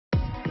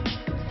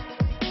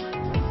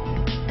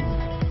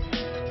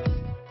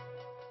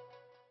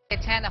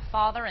at 10, a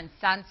father and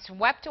son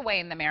swept away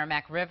in the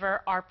Merrimack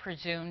River are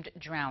presumed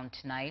drowned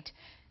tonight.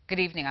 Good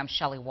evening, I'm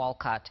Shelley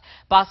Walcott.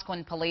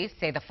 Boscawen police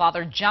say the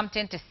father jumped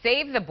in to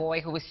save the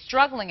boy who was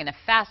struggling in a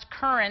fast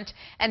current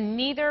and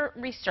neither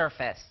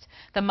resurfaced.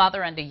 The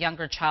mother and a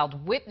younger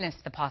child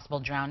witnessed the possible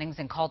drownings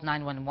and called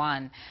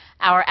 911.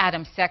 Our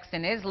Adam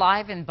Sexton is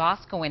live in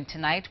Boscawen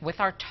tonight with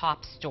our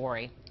top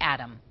story.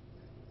 Adam.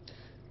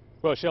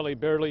 Well, Shelley,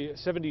 barely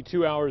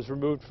 72 hours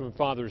removed from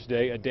Father's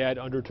Day, a dad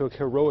undertook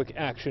heroic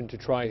action to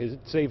try to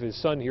save his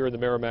son here in the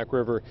Merrimack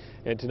River,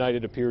 and tonight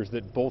it appears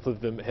that both of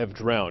them have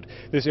drowned.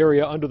 This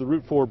area under the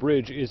Route 4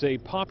 bridge is a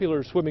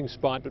popular swimming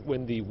spot, but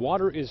when the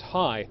water is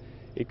high,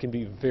 it can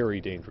be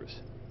very dangerous.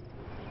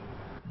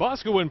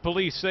 Boscawen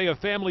police say a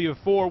family of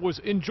 4 was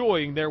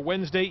enjoying their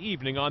Wednesday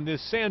evening on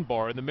this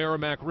sandbar in the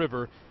Merrimack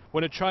River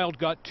when a child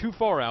got too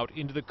far out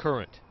into the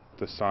current.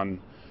 The son,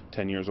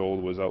 10 years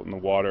old, was out in the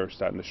water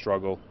starting to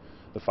struggle.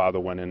 The father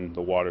went in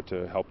the water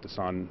to help the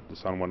son. The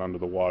son went under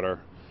the water,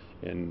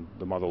 and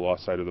the mother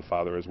lost sight of the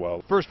father as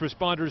well. First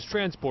responders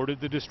transported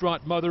the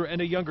distraught mother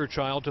and a younger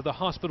child to the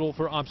hospital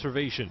for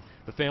observation.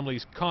 The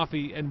family's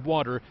coffee and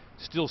water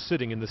still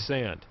sitting in the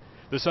sand.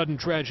 The sudden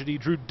tragedy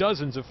drew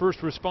dozens of first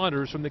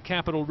responders from the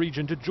capital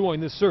region to join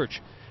the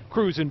search.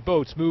 Crews and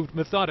boats moved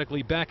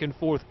methodically back and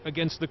forth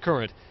against the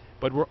current,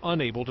 but were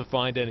unable to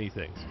find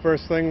anything.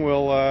 First thing,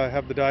 we'll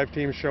have the dive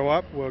team show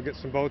up. We'll get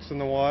some boats in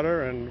the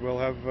water, and we'll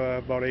have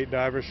about 8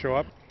 divers show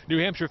up. New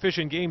Hampshire Fish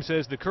and Game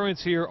says the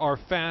currents here are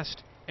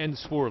fast and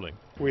swirling.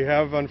 We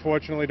have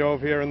unfortunately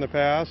dove here in the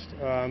past,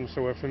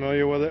 so we're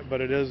familiar with it,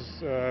 but it is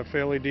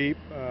fairly deep,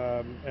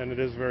 and it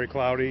is very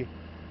cloudy,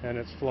 and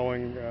it's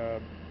flowing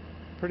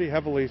pretty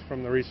heavily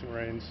from the recent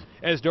rains.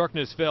 As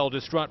darkness fell,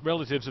 distraught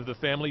relatives of the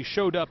family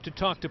showed up to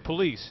talk to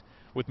police.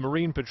 With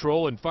Marine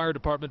Patrol and Fire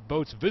Department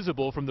boats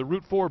visible from the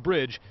Route 4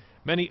 bridge,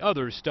 many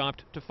others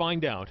stopped to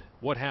find out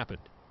what happened.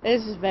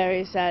 This is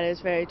very sad.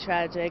 It's very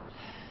tragic.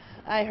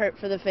 I hurt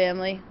for the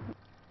family.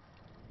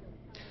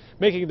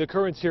 Making the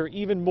currents here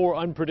even more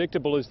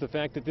unpredictable is the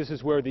fact that this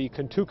is where the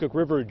Kentucky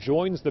River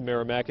joins the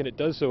Merrimack, and it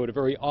does so at a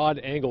very odd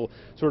angle,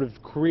 sort of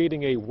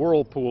creating a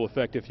whirlpool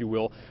effect, if you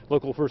will.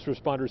 Local first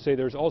responders say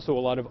there's also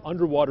a lot of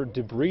underwater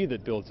debris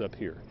that builds up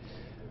here.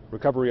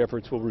 Recovery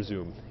efforts will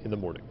resume in the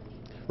morning.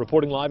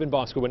 Reporting live in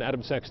Boscawen,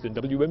 Adam Sexton,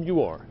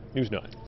 WMUR News 9.